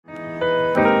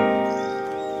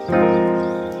Smack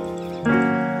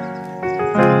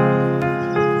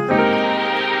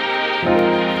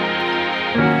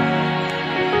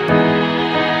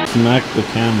the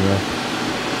camera.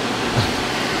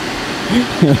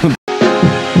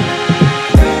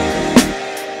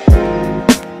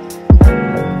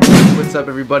 What's up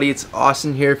everybody, it's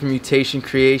Austin here from Mutation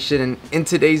Creation, and in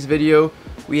today's video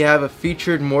we have a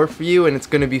featured morph for you, and it's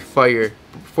going to be fire.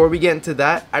 Before we get into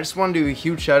that, I just want to do a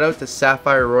huge shout out to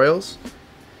Sapphire Royals.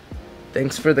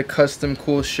 Thanks for the custom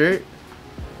cool shirt.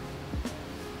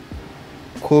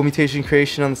 Cool Mutation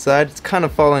Creation on the side. It's kind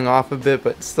of falling off a bit,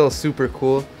 but still super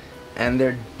cool. And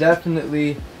they're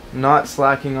definitely not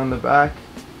slacking on the back.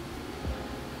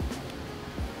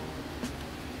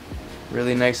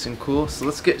 Really nice and cool. So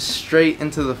let's get straight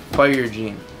into the Fire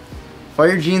Gene.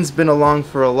 Fire Gene's been along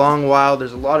for a long while.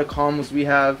 There's a lot of combos we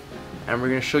have, and we're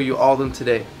going to show you all of them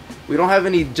today. We don't have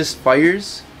any just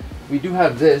fires. We do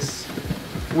have this,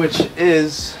 which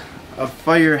is a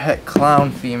Fire Het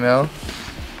Clown female.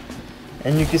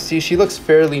 And you can see she looks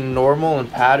fairly normal in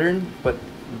pattern, but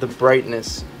the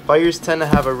brightness. Fires tend to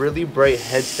have a really bright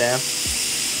head stamp.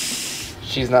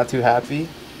 She's not too happy.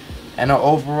 And an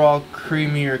overall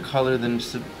creamier color than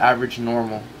just an average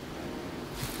normal.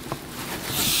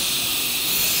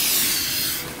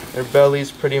 Their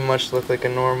bellies pretty much look like a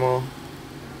normal,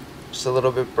 just a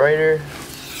little bit brighter.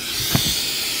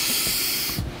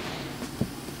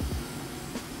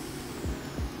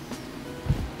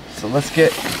 So let's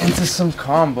get into some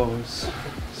combos.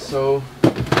 So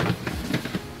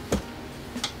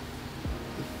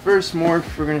first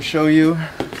morph we're going to show you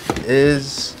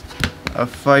is a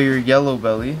Fire Yellow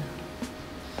Belly,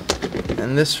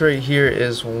 and this right here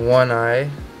is One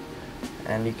Eye,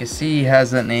 and you can see he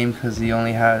has that name because he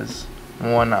only has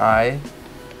one eye.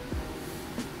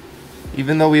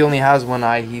 Even though he only has one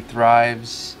eye, he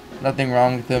thrives. Nothing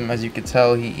wrong with him. As you can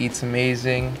tell, he eats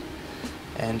amazing,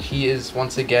 and he is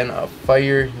once again a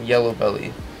Fire Yellow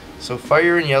Belly. So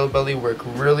Fire and Yellow Belly work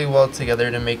really well together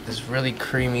to make this really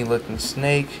creamy looking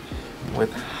snake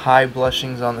with high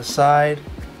blushings on the side.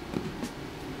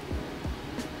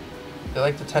 They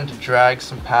like to tend to drag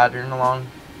some pattern along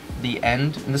the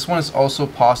end, and this one is also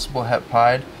possible het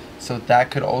pied, so that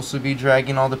could also be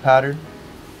dragging all the pattern.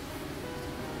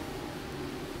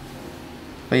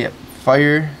 But yeah,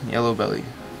 Fire Yellow Belly.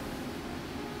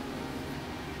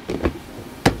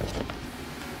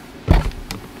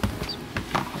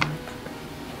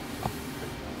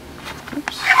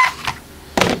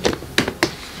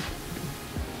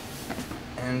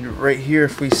 And right here,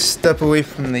 if we step away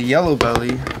from the Yellow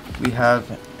Belly, we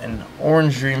have an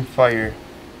Orange Dream Fire.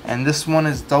 And this one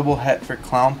is double het for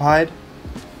Clown Pied.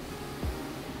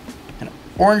 And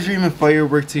Orange Dream and Fire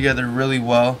work together really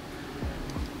well.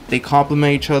 They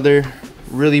complement each other,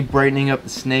 really brightening up the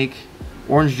snake.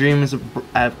 Orange Dream is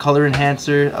a color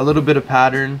enhancer, a little bit of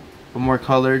pattern, but more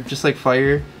color, just like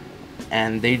Fire.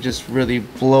 And they just really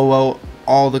blow out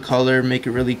all the color, make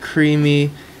it really creamy,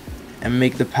 and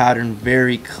make the pattern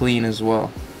very clean as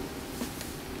well.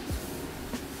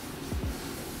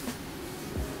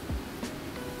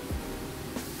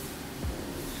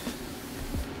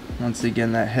 Once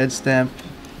again, that head stamp,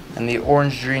 and the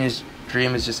Orange Dream is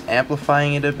just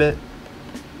amplifying it a bit.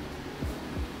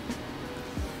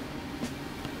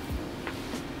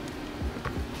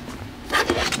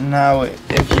 Now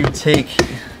if you take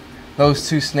those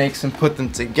two snakes and put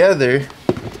them together,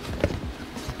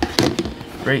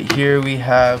 right here we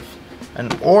have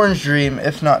an Orange Dream,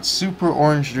 if not Super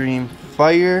Orange Dream,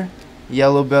 Fire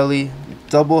Yellow Belly,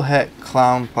 double het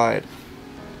Clown Pied.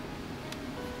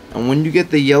 And when you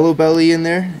get the Yellow Belly in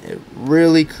there, it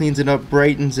really cleans it up,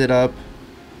 brightens it up.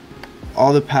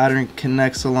 All the pattern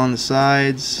connects along the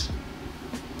sides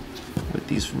with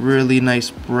these really nice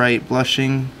bright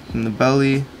blushing from the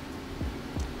belly.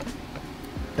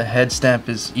 The head stamp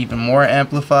is even more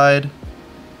amplified.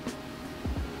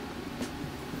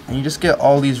 And you just get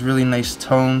all these really nice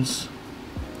tones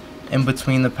in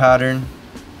between the pattern.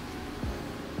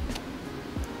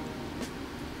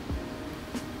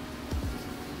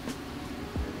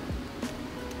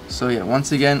 So yeah,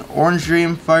 once again, Orange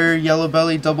Dream, Fire Yellow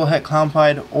Belly, double het Clown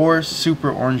Pied, or Super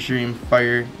Orange Dream,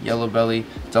 Fire Yellow Belly,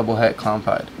 double het Clown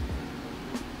Pied.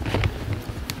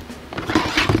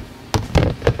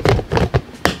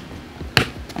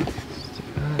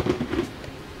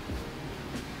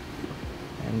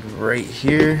 And right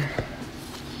here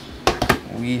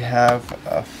we have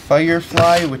a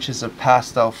Firefly, which is a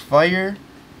pastel Fire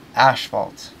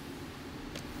Asphalt.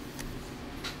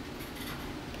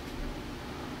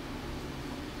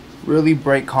 Really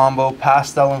bright combo.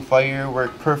 Pastel and Fire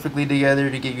work perfectly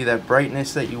together to give you that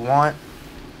brightness that you want.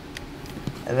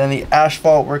 And then the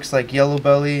asphalt works like yellow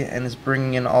belly and is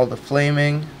bringing in all the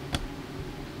flaming,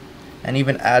 and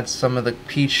even adds some of the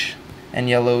peach and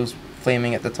yellows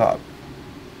flaming at the top.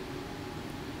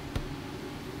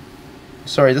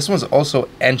 Sorry, this one's also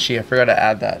Enchi. I forgot to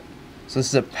add that. So this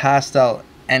is a pastel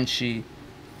Enchi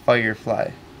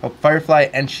Firefly. Oh,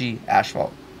 Firefly Enchi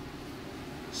Asphalt.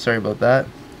 Sorry about that.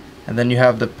 And then you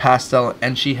have the pastel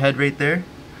Enchi head right there.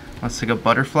 That's like a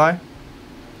butterfly.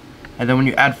 And then when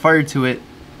you add fire to it,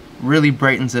 really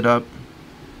brightens it up.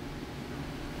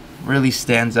 Really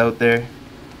stands out there.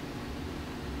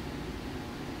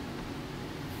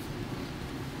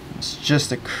 It's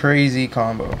just a crazy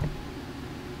combo.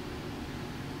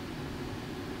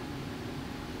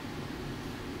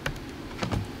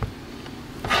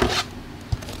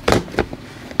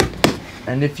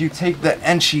 And if you take the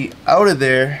Enchi out of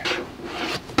there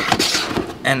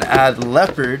and add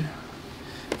leopard,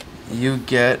 you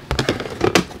get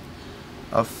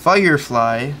a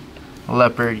Firefly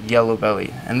leopard yellow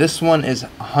belly. And this one is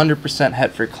 100%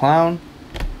 het for clown.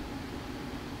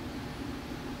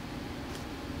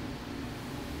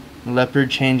 Leopard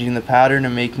changing the pattern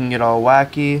and making it all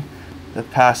wacky. The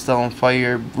pastel and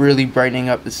fire really brightening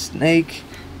up the snake.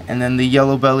 And then the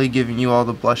yellow belly giving you all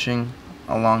the blushing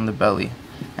along the belly.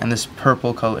 And this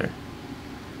purple color.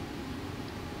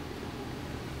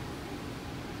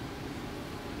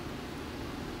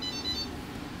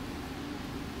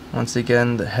 Once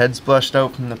again, the head's blushed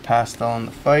out from the pastel and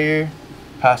the fire.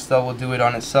 Pastel will do it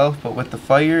on itself, but with the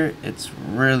fire, it's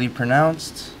really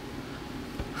pronounced.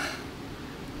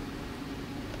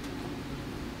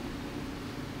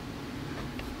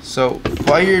 So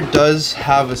fire does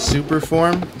have a super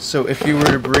form. So if you were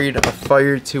to breed a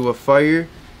fire to a fire,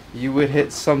 you would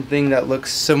hit something that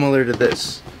looks similar to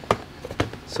this.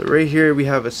 So right here we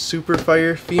have a super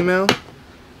fire female,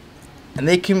 and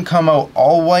they can come out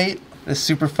all white. The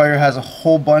super fire has a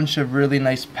whole bunch of really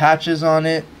nice patches on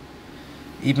it.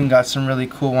 Even got some really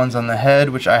cool ones on the head,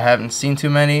 which I haven't seen too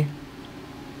many.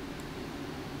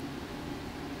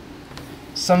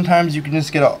 Sometimes you can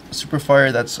just get a super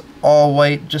fire that's all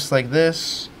white, just like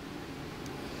this.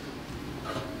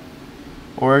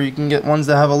 Or you can get ones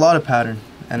that have a lot of pattern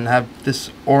and have this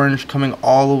orange coming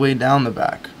all the way down the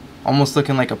back, almost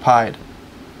looking like a pied.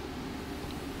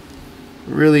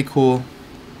 Really cool.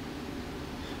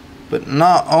 But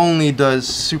not only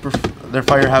does their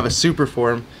fire have a super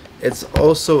form, it's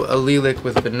also allelic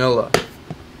with vanilla.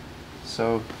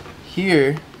 So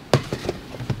here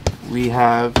we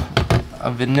have a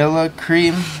vanilla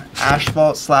cream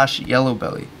asphalt / yellow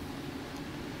belly.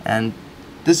 And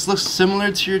this looks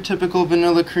similar to your typical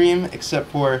vanilla cream, except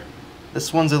for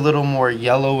this one's a little more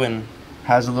yellow and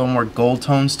has a little more gold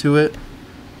tones to it.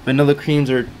 Vanilla creams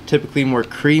are typically more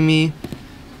creamy,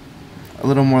 a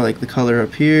little more like the color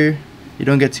up here. You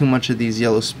don't get too much of these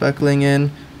yellow speckling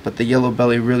in, but the yellow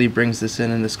belly really brings this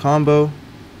in this combo.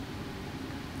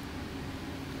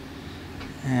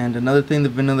 And another thing the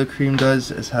vanilla cream does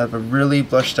is have a really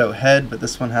blushed out head, but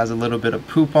this one has a little bit of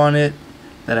poop on it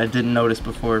that I didn't notice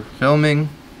before filming.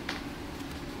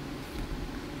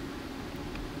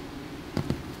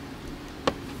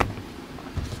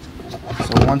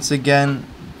 So once again,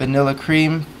 vanilla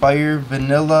cream, fire,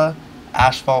 vanilla,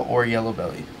 asphalt, or yellow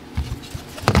belly.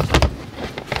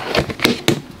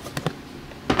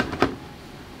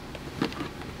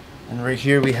 And right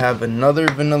here we have another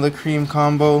vanilla cream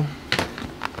combo,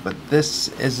 but this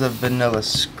is a vanilla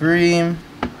scream.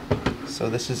 So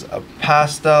this is a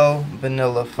pastel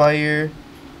vanilla fire,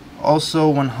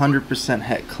 also 100%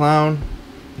 het clown.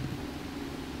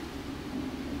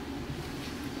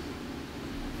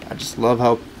 I just love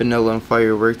how vanilla and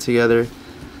fire work together.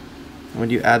 When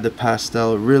you add the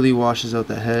pastel, it really washes out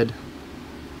the head.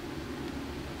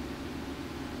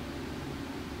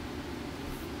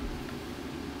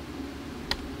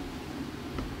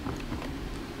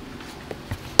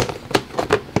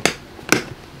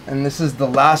 And this is the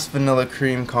last vanilla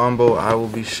cream combo I will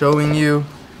be showing you.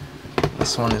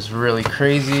 This one is really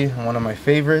crazy, one of my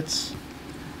favorites.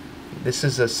 This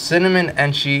is a cinnamon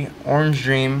Enchi orange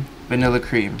dream vanilla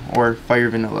cream, or fire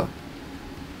vanilla.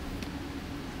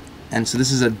 And so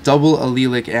this is a double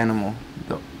allelic animal.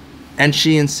 The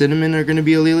Enchi and cinnamon are going to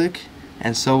be allelic,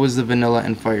 and so is the vanilla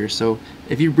and fire. So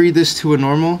if you breed this to a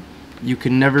normal, you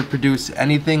can never produce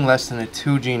anything less than a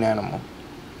 2-gene animal.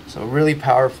 So really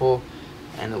powerful,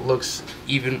 and it looks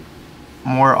even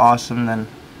more awesome than,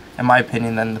 in my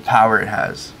opinion, than the power it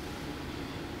has.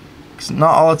 Because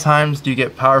not all the times do you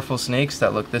get powerful snakes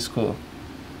that look this cool.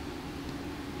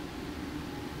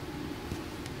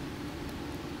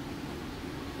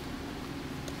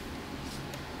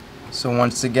 So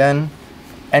once again,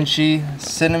 Enchi,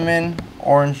 Cinnamon,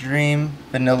 Orange Dream,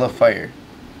 Vanilla Fire.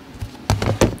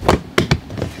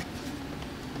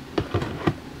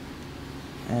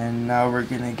 And now we're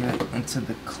gonna get into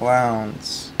the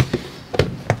clowns.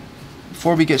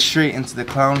 Before we get straight into the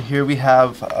clown, here we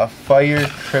have a Fire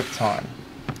Krypton.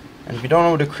 And if you don't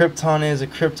know what a Krypton is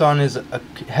a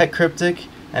het cryptic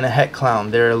and a het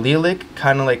clown. They're allelic,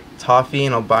 kind of like Toffee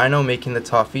and Albino, making the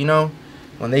Toffino.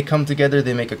 When they come together,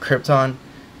 they make a Krypton.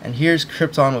 And here's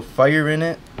Krypton with fire in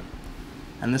it.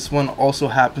 And this one also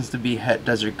happens to be het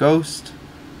Desert Ghost.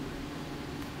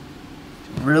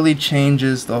 Really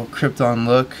changes the Krypton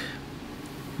look,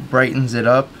 brightens it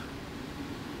up.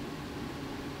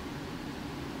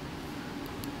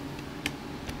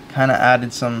 Kind of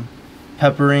added some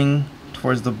peppering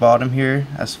towards the bottom here,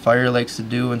 as fire likes to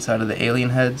do inside of the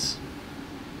alien heads.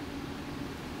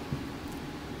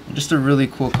 Just a really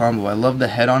cool combo. I love the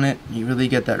head on it. You really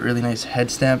get that really nice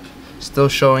head stamp, still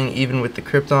showing even with the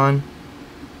Krypton.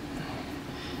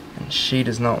 And she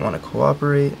does not want to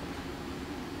cooperate.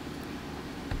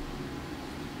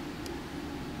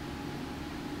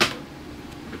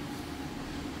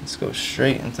 Let's go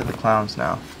straight into the clowns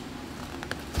now.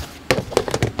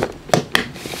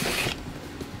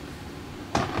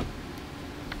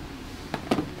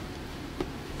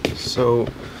 So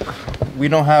we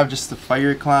don't have just the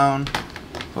fire clown,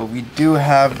 but we do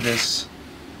have this.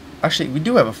 Actually, we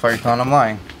do have a fire clown, I'm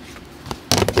lying.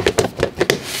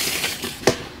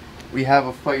 We have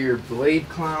a fire blade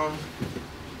clown,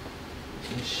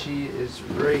 and she is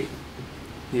right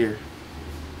here.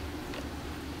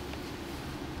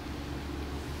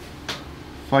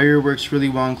 Fire works really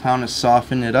well in clown to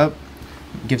soften it up,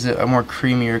 gives it a more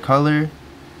creamier color,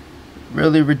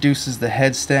 really reduces the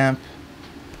head stamp.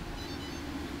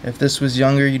 If this was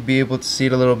younger, you'd be able to see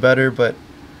it a little better, but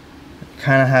it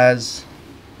kind of has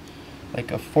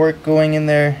like a fork going in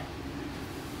there.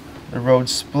 The road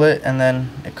split, and then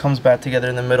it comes back together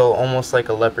in the middle, almost like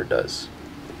a leopard does.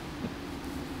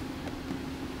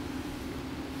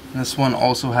 And this one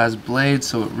also has blades,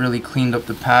 so it really cleaned up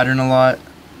the pattern a lot.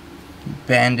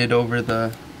 Banded over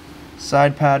the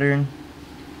side pattern.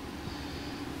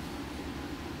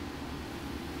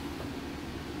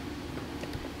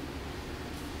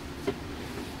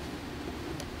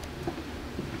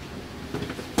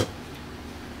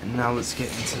 Now let's get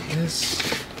into this.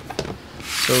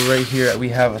 So right here we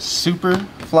have a super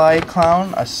fly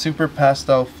clown, a super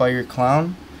pastel fire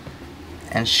clown,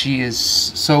 and she is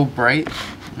so bright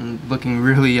and looking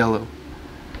really yellow.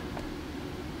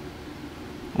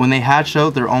 When they hatch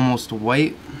out, they're almost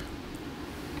white,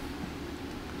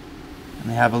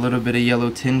 and they have a little bit of yellow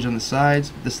tinge on the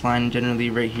sides. This line generally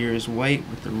right here is white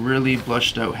with a really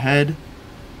blushed out head.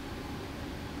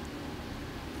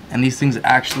 And these things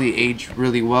actually age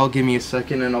really well. Give me a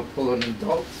second and I'll pull an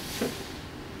adult.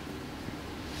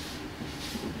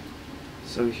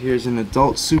 So here's an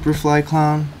adult Superfly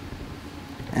clown.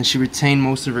 And she retained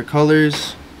most of her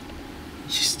colors.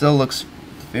 She still looks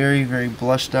very, very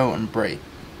blushed out and bright.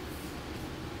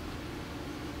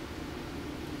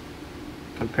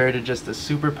 Compared to just a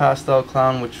super pastel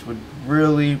clown, which would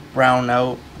really brown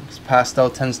out. Because pastel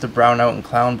tends to brown out in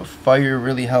clown, but fire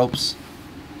really helps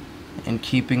in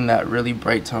keeping that really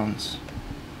bright tones.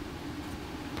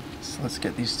 So let's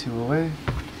get these two away.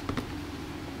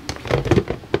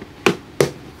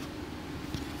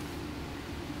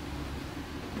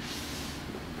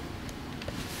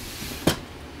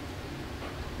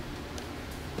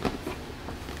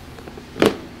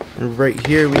 And right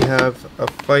here we have a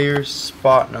fire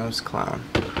spot nose clown.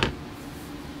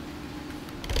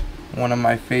 One of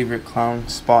my favorite clown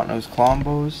spot nose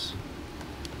combos.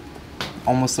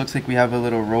 Almost looks like we have a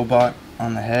little robot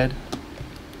on the head.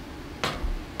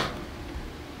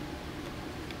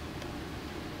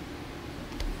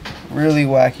 Really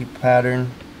wacky pattern.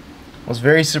 Was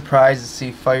very surprised to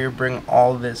see fire bring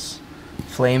all this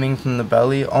flaming from the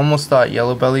belly. Almost thought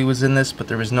yellow belly was in this, but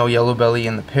there was no yellow belly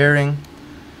in the pairing.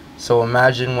 So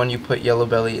imagine when you put yellow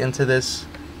belly into this,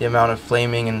 the amount of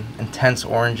flaming and intense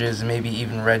oranges and maybe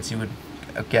even reds you would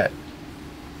get.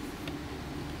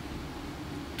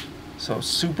 So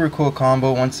super cool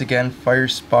combo. Once again, fire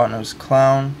spot nose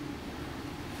clown.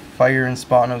 Fire and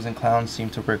spot nose and clown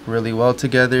seem to work really well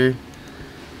together.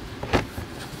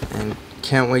 And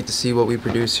can't wait to see what we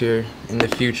produce here in the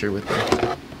future with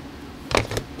them.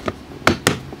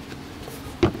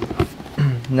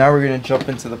 Now we're going to jump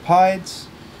into the pieds.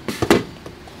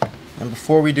 And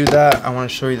before we do that, I want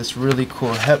to show you this really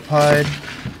cool het pied.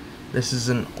 This is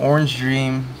an Orange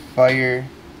Dream Fire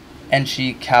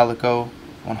Enchi Calico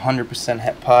 100%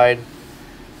 het pied,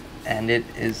 and it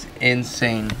is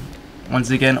insane. Once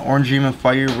again, Orange Dream and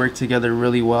Fire work together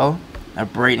really well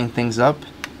at brightening things up.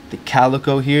 The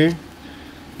Calico here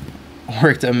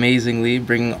worked amazingly.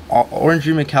 Orange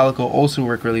Dream and Calico also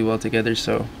work really well together,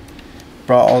 so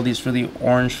brought all these really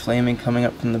orange flaming coming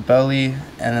up from the belly,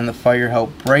 and then the Fire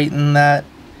helped brighten that.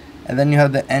 And then you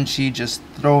have the Enchi just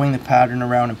throwing the pattern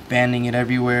around and banding it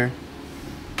everywhere.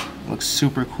 Looks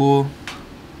super cool,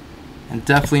 and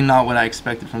definitely not what I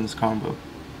expected from this combo.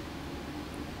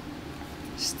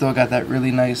 Still got that really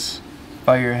nice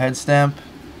Fire head stamp,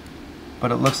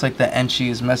 but it looks like the Enchi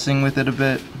is messing with it a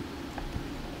bit.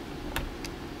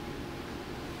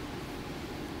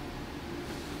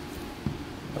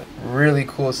 But really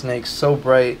cool snake, so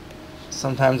bright.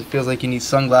 Sometimes it feels like you need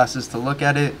sunglasses to look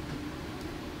at it.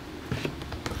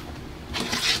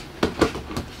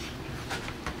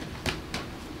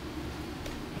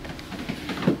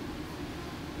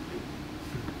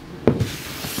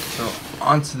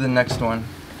 On to the next one.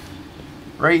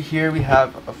 Right here we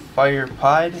have a Fire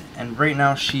Pied, and right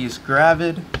now she is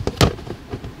gravid.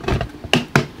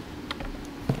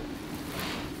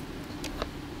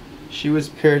 She was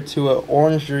paired to a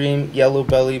Orange Dream, Yellow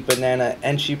Belly, Banana,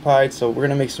 Enchi Pied, so we're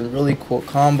gonna make some really cool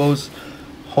combos.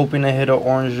 Hoping to hit a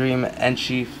Orange Dream,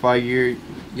 Enchi, Fire,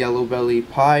 Yellow Belly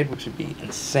Pied, which would be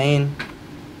insane.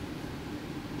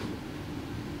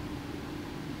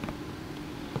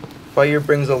 Fire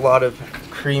brings a lot of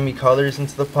creamy colors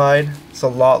into the Pied. It's a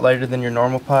lot lighter than your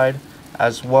normal Pied,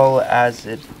 as well as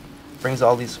it brings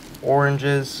all these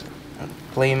oranges and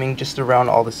flaming just around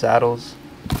all the saddles.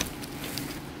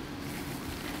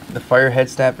 The Fire head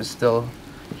stamp is still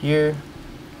here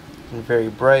and very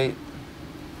bright.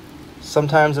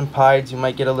 Sometimes in Pieds you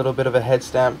might get a little bit of a head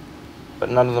stamp, but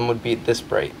none of them would be this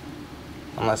bright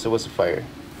unless it was a Fire.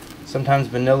 Sometimes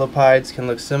vanilla Pieds can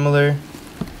look similar,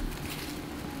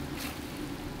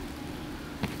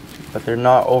 but they're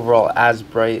not overall as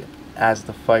bright as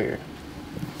the Fire.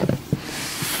 Let's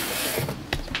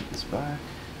put this back.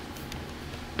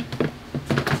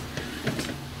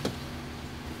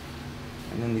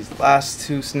 And then these last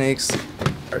two snakes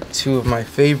are two of my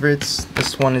favorites.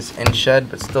 This one is in shed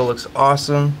but still looks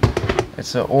awesome.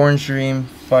 It's an Orange Dream,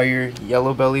 Fire,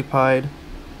 Yellow Belly Pied.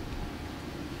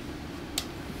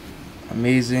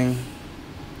 Amazing.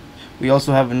 We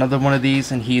also have another one of these,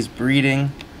 and he's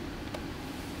breeding.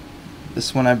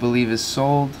 This one I believe is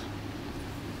sold.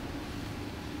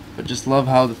 But just love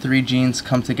how the three genes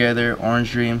come together: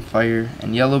 Orange Dream, Fire,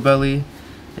 and Yellow Belly.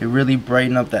 They really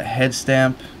brighten up that head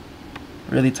stamp.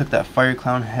 Really took that Fire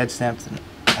Clown head stamp,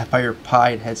 Fire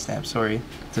Pied head stamp, sorry,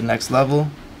 to the next level.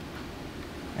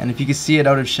 And if you could see it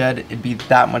out of shed, it'd be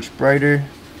that much brighter,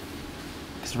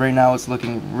 because right now it's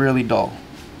looking really dull.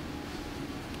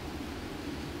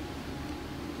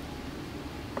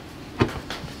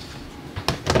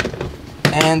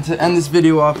 And to end this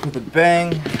video off with a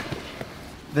bang,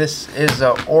 this is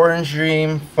a Orange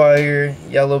Dream, Fire,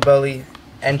 Yellow Belly,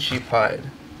 Enchi Pied.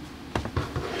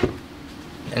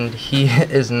 And he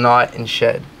is not in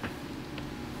shed.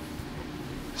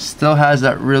 Still has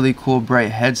that really cool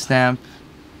bright head stamp.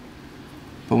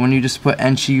 But when you just put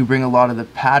Enchi, you bring a lot of the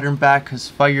pattern back, because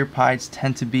Fire Pieds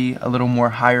tend to be a little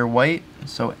more higher white.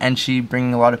 So Enchi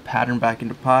bringing a lot of pattern back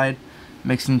into Pied.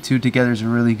 Mixing the two together is a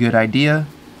really good idea.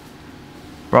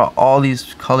 Brought all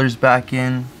these colors back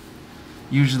in.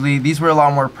 Usually these were a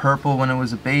lot more purple when it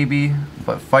was a baby,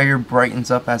 but Fire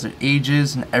brightens up as it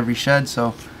ages in every shed,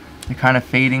 so they're kind of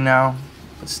fading now.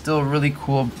 But still really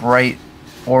cool bright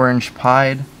orange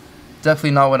Pied.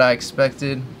 Definitely not what I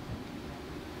expected.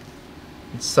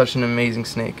 It's such an amazing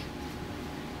snake.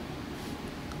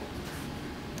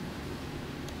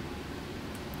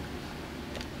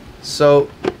 So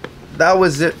that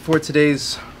was it for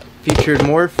today's featured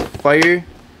Morph. Fire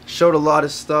showed a lot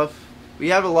of stuff. We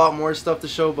have a lot more stuff to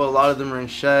show, but a lot of them are in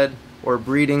shed or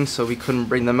breeding, so we couldn't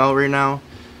bring them out right now.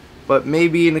 But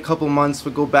maybe in a couple months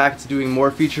we'll go back to doing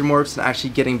more featured morphs and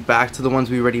actually getting back to the ones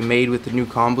we already made with the new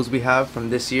combos we have from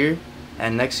this year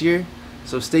and next year.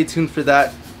 So stay tuned for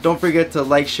that. Don't forget to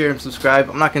like, share, and subscribe.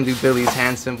 I'm not going to do Billy's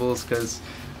hand symbols because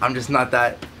I'm just not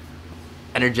that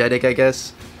energetic, I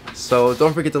guess. So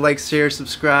don't forget to like, share,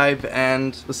 subscribe,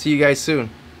 and we'll see you guys soon.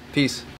 Peace.